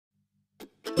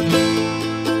This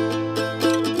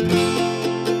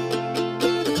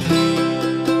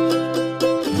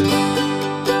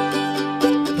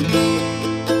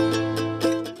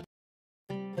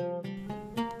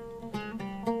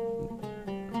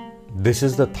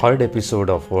is the third episode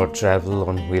of our Travel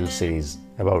on Wheel series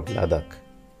about Ladakh.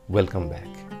 Welcome back.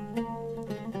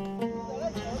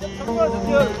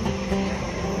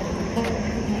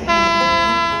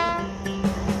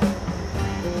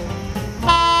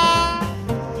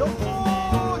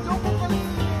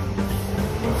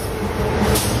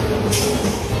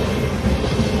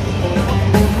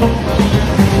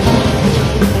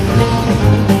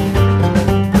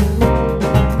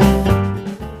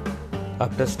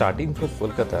 After starting from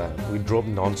Kolkata, we drove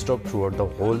non-stop throughout the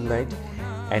whole night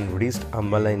and reached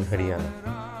Ambala in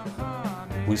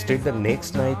Haryana. We stayed the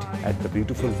next night at the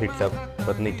beautiful hilltop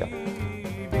Patnita.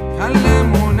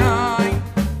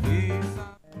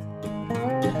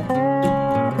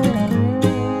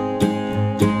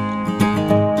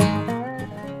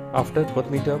 After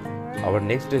Patnita, our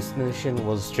next destination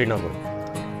was Srinagar,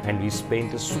 and we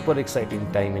spent a super exciting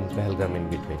time in Pahalgam in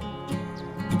between.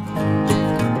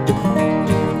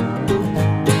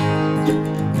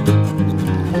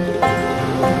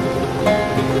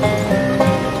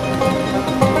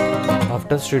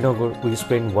 After Srinagar, we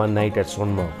spent one night at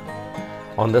Sonmarg.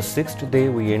 On the sixth day,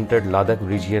 we entered Ladakh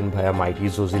region via mighty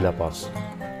Zojila Pass.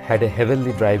 Had a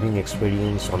heavenly driving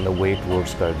experience on the way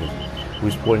towards Kargil.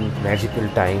 We spent magical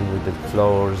time with the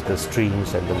flowers, the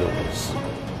streams and the locals.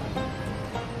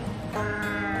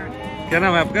 क्या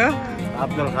नाम है आपका?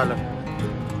 अब्दुल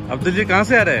खालिक। अब्दुल जी कहाँ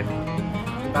से आ रहे हैं?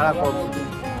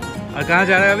 और कहाँ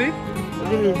जा रहे हैं अभी?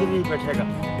 इधर ही बैठेगा।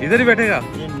 इधर ही बैठेगा?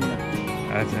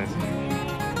 अच्छा अच्छा।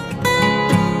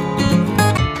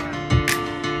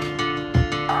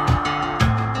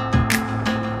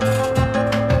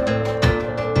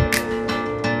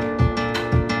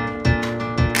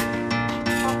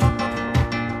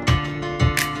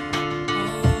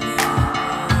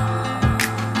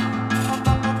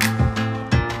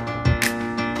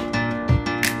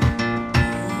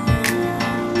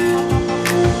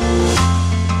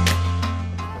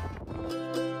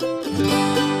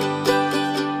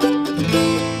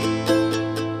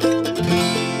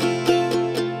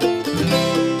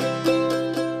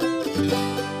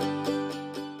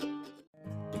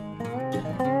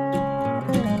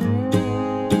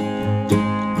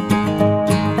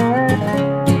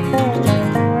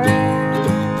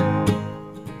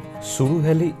 Sulu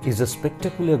Valley is a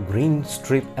spectacular green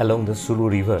strip along the Sulu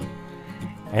River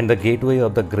and the gateway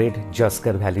of the great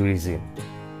Jaskar Valley region.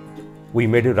 We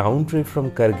made a round trip from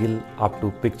Kargil up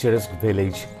to picturesque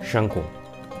village Shanko.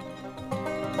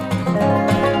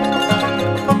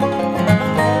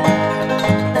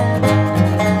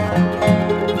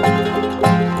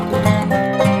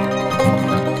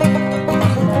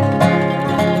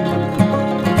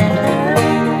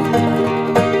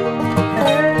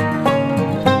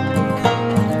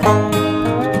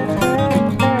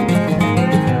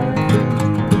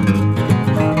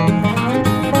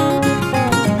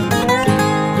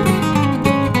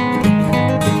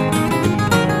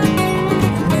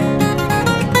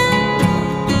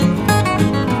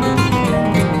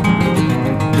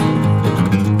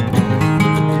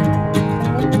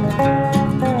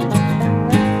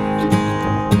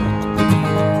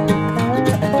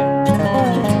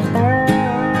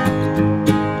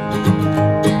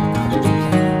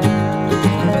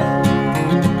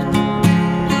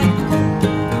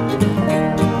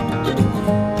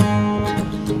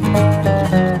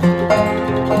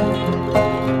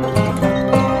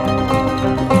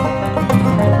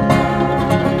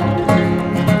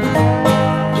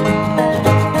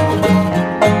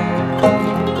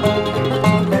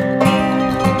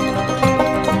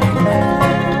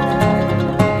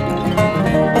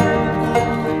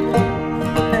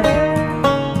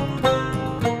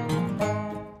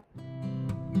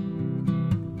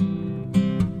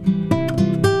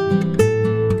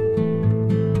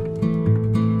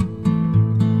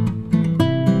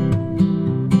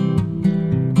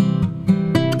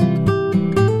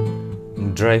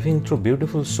 Driving through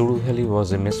beautiful Sulu Valley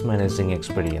was a mesmerizing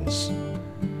experience,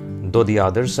 though the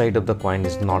other side of the coin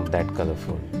is not that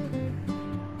colorful.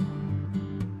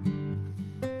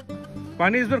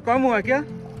 पानी इस बार कम हुआ क्या?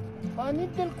 पानी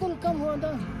बिल्कुल कम हुआ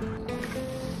था।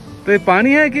 तो ये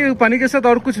पानी है कि पानी के साथ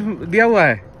और कुछ दिया हुआ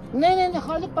है? नहीं नहीं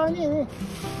खाली पानी है।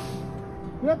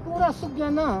 ये पूरा सूख गया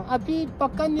ना, अभी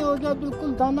पक्का नहीं हो गया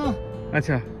बिल्कुल दाना।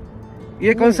 अच्छा,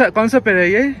 ये कौन सा पेड़ है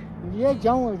ये? ये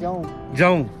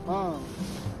जाऊं। हाँ,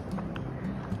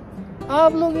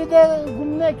 आप लोग इधर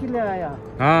घूमने के लिए आया।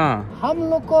 हाँ, हम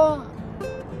लोग को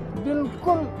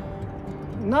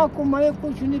बिल्कुल ना कमाए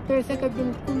कुछ नहीं, पैसे का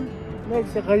बिल्कुल नहीं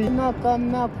से गरीब, ना काम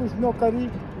ना कुछ नौकरी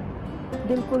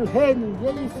बिल्कुल है नहीं,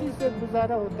 ये इसी से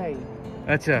गुजारा होता है।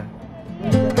 अच्छा।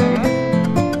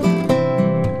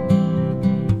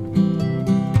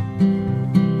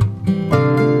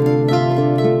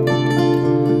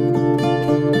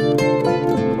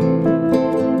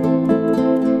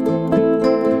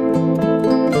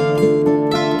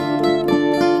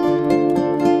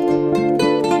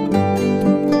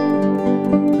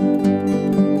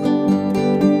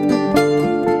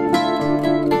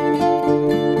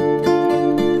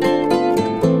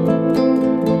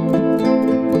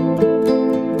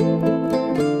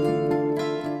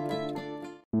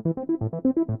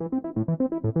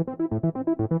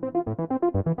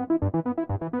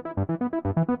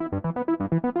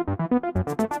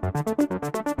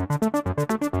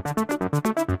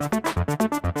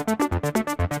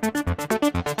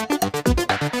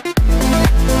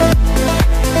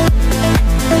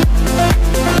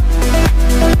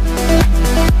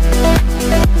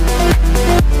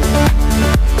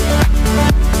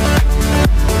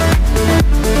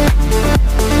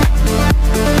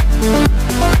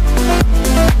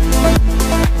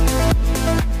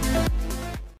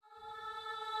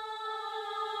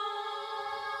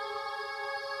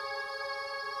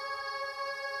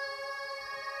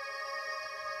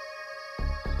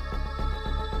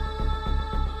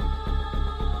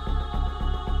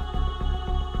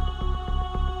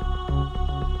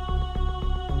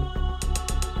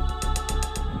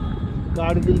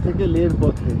 কার্গিল থেকে লের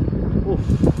পথে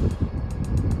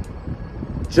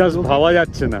জাস্ট ভাবা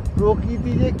যাচ্ছে না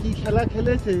প্রকৃতি যে কি খেলা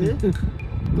খেলেছে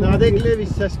না দেখলে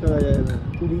বিশ্বাস করা যায় না।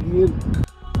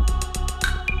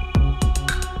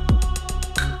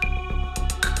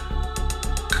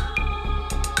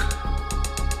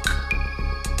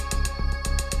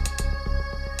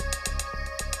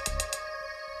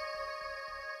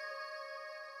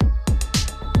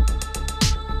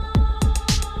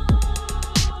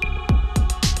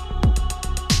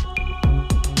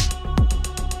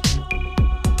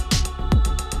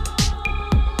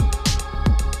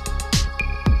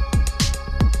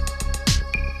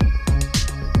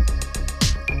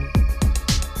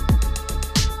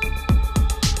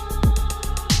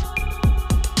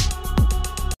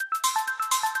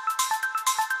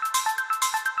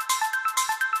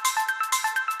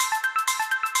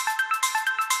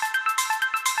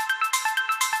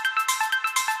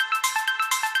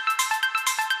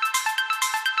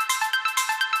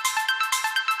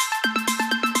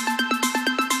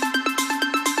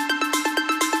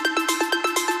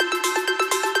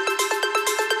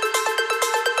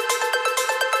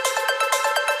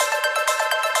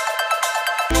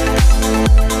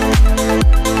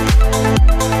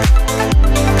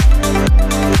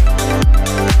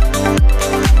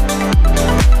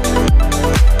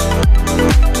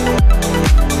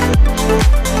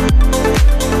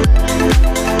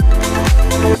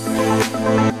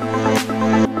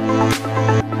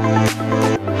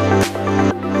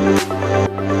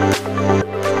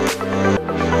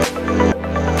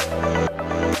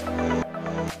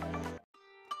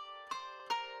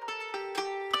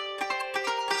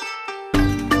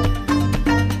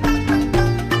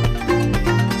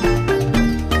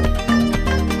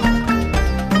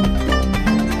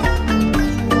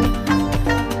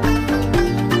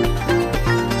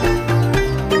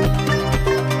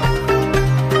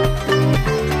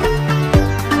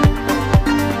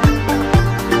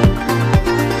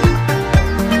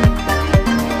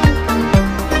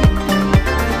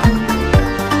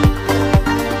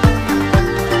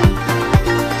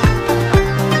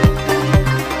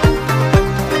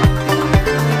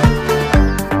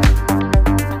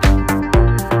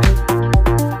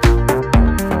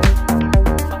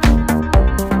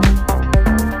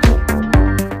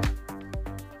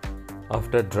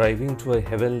 After driving to a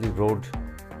heavenly road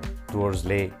towards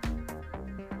Leh,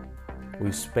 we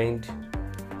spent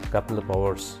a couple of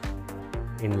hours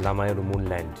in Lamayuru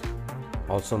Moonland,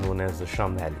 also known as the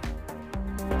Sham Valley.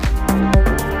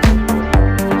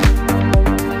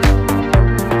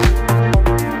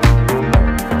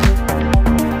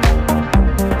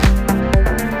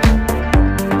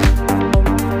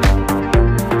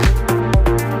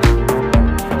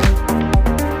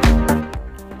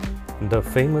 The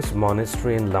famous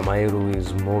monastery in Lamayuru is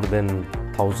more than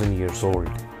 1,000 years old.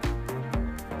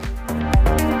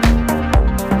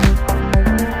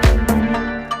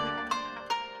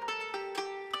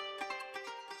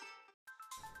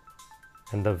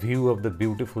 And the view of the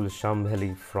beautiful Sham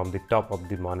Valley from the top of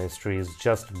the monastery is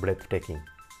just breathtaking.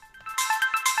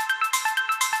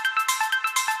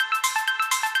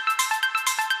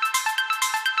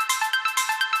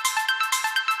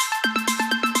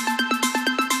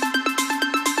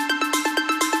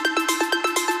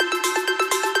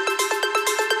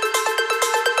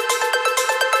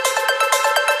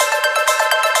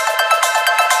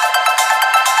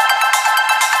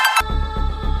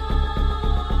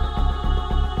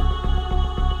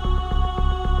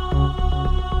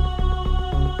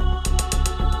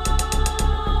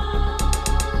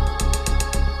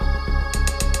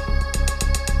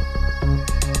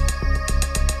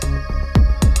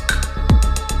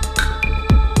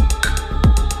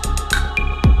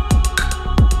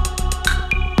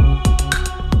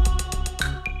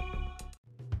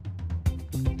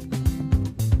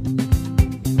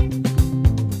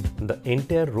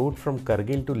 entire road from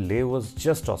Kargil to Leh was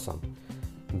just awesome.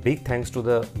 Big thanks to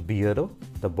the BRO,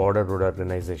 the Border Road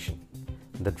Organization.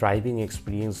 The driving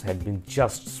experience had been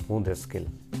just smooth as skill.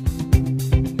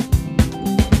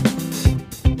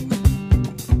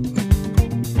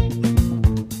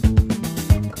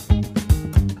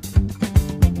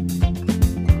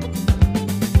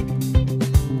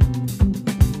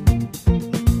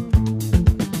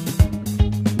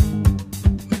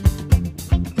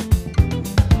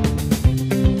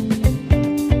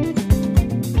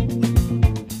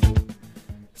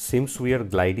 Seems we are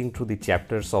gliding through the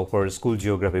chapters of our school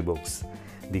geography books.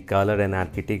 The color and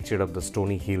architecture of the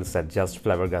stony hills are just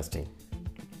flabbergasting.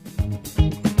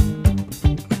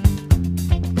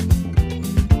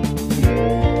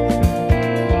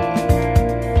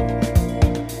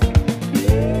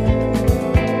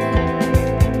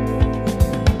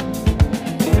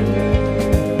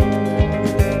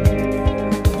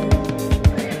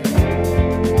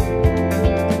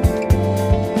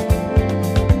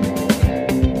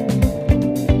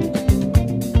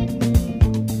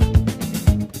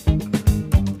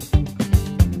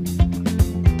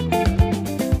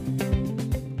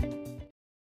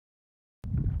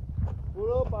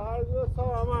 পুরো পাহাড়গুলো সব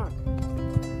আমার।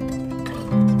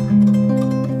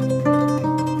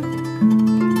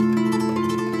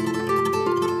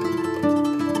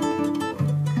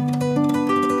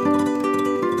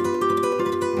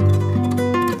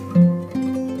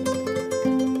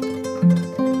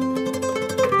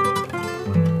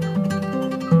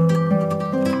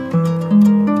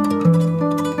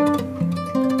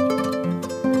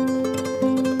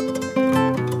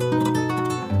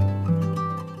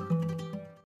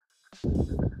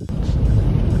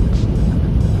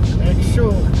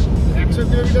 একশো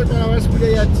kilometre per hour স্পিডে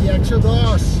যাচ্ছি,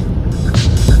 110।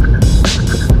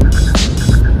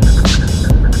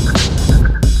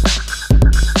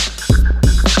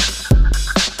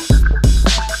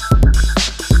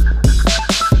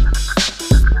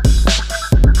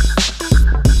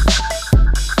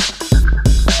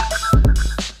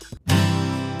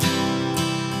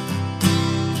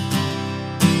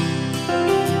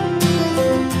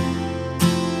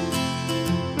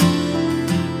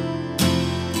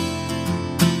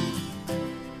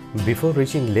 Before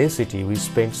reaching Leh city, we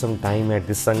spent some time at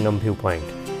the Sangam viewpoint,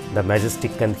 the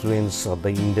majestic confluence of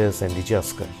the Indus and the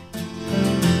Jaskar.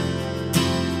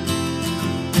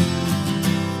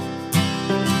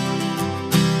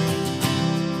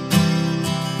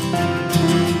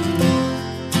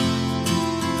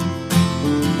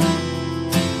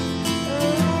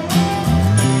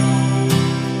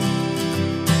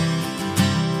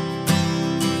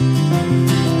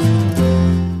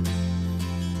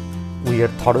 We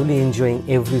are thoroughly enjoying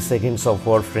every seconds of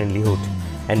our friendlyhood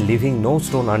and leaving no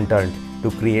stone unturned to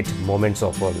create moments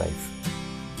of our life.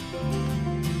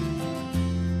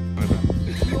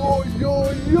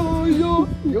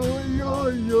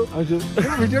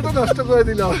 ভিডিওটা নষ্ট করে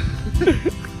দিলাম।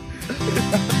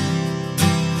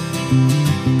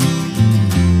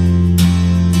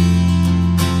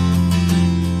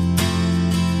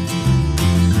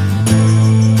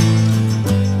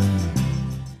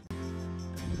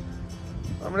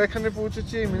 আমরা এখানে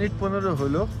পৌঁছেছি minute 15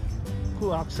 হলো। খুব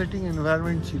upsetting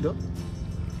environment ছিল।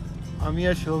 আমি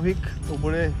আর সৌভিক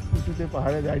উপরে উঁচুতে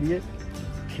পাহাড়ে দাঁড়িয়ে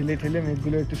ঠেলে ঠেলে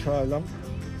মেঘগুলো একটু সরালাম,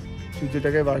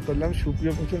 সূর্যটাকে বার করলাম।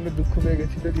 সুপ্রিয় প্রচণ্ড দুঃখ পেয়ে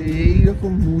গেছিলো যে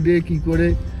এইরকম মুডে কি করে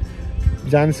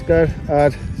জান্সকার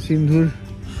আর সিন্ধুর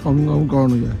সঙ্গম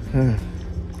করানো যায়। হ্যাঁ,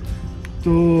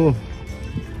 তো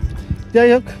যাই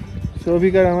হোক,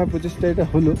 সৌভিক আর আমার প্রচেষ্টা এটা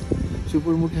হলো।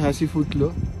 সুপুর মুখে হাসি ফুটলো।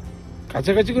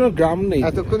 কাছাকাছি কোনো গ্রাম নেই।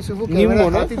 এতক্ষণ শুভ ক্যামেরা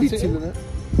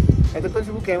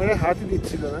হাতই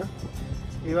দিচ্ছিল না,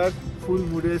 এবার ফুল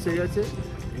মুডে এসে গেছে।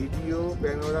 ভিডিও,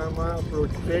 প্যানোরামা,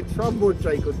 পোর্ট্রেট সব বোর্ড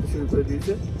ট্রাই করতে শুরু করে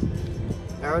দিয়েছে।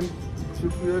 এখন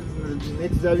সুপ্রিয়র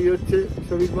নেক্সট দাবি হচ্ছে,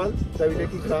 সৌভিক বল দাবিটা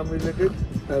কি? গ্রাম রিলেটেড।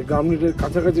 গ্রাম রিলেটেড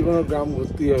কাছাকাছি কোনো গ্রাম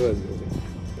ঘুরতেই হবে।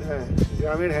 হ্যাঁ,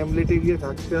 গ্রামের হ্যামলেটে গিয়ে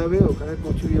থাকতে হবে, ওখানে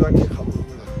কচুরি বানিয়ে খাবো।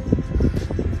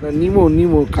 না,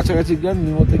 নিমো কাছাকাছি গ্রাম,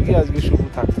 নিমোতে গিয়ে আজকে শুভ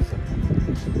থাকতেছে।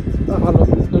 ভালো,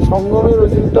 সঙ্গমের ওই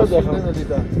দিনটাও দেখা।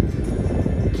 নদীটা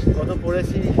কত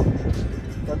পড়েছি,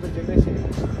 কত জেনেছি।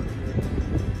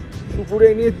 সুপুরে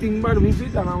নিয়ে 3 বার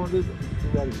ভিজিট, আর আমাদের 2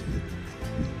 বার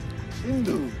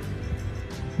সিন্ধু।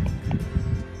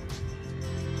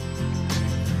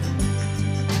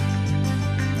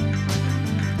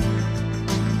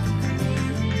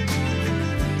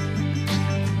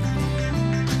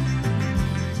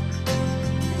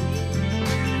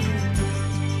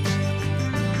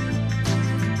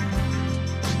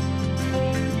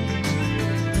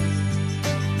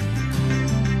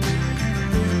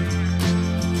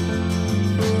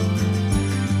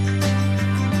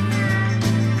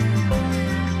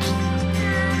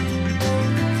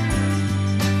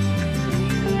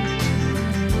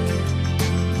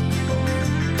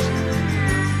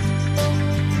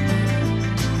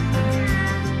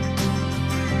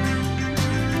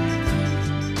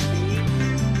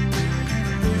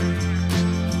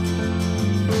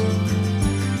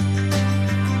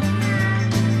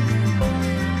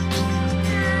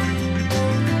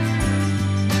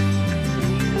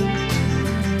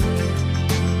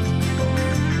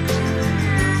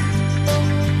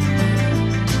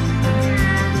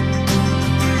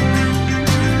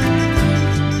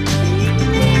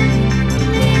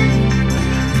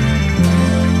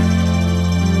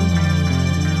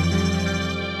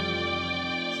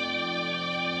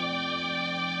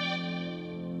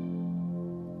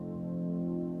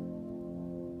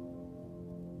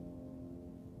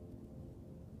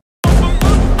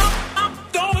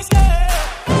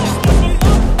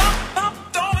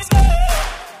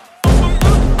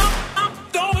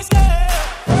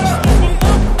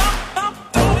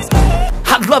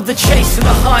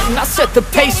 set the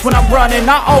pace when I'm running.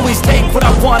 I always take what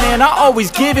I want and I always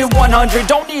give it 100.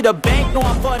 Don't need a bank, no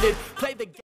I'm funded. Play the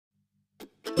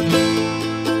game.